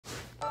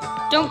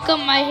Don't cut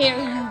my hair,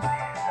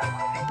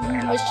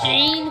 you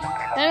machine.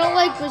 I don't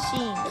like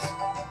machines.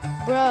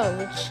 Bro,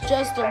 it's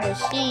just a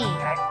machine.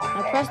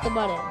 Now press the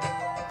button.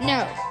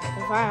 No.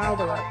 Fine, I'll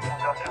do it.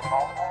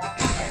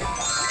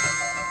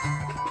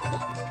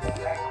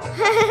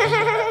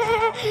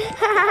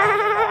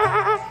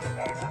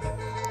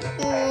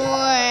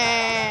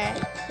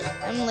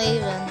 I'm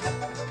leaving.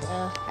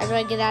 How do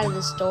I get out of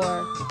the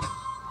store?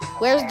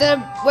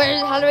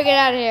 How do I get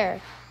out of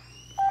here?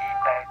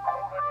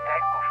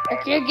 I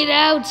can't get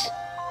out.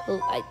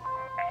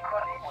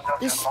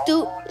 Mister,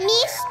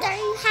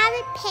 you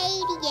haven't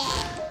paid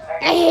yet.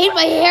 I hate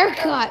my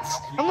haircuts.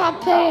 I'm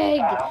not paying.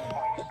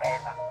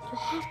 You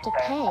have to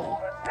pay.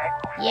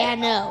 Yeah,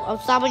 no. I'm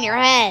stopping your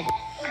head.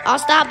 I'll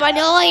stop on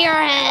all your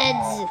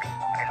heads.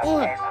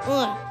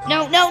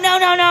 No.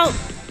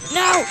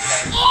 No.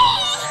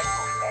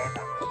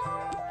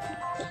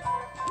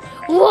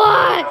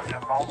 What?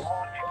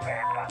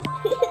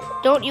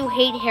 Don't you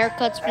hate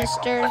haircuts,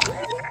 mister?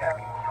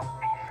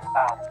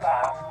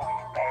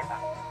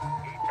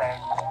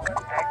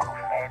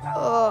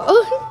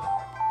 Oh,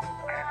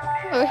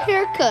 our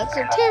haircuts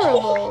are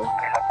terrible.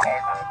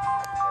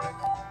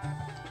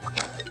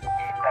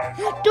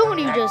 Don't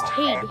you just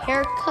hate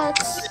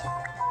haircuts?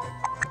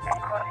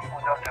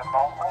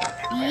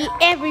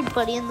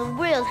 Everybody in the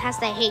world has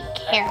to hate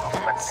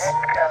haircuts.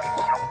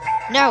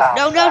 No, I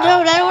don't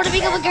want to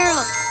become a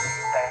girl.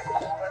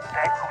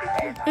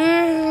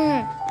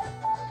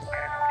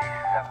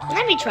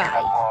 Let me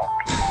try.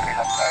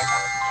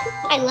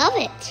 I love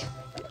it.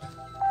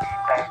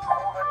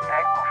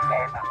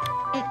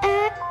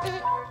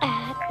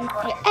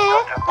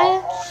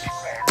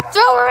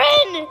 Throw her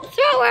in!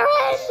 Throw her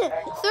in!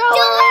 Throw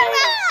her in!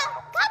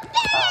 Come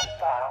back!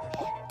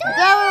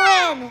 Throw her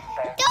in!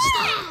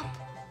 Stop!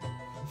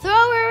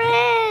 Throw her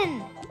in!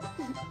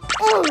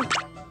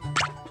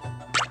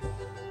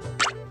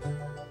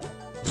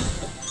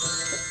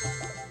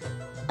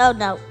 Oh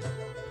no.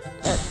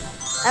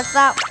 That's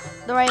not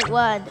the right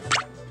one.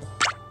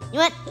 You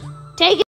want? Take it!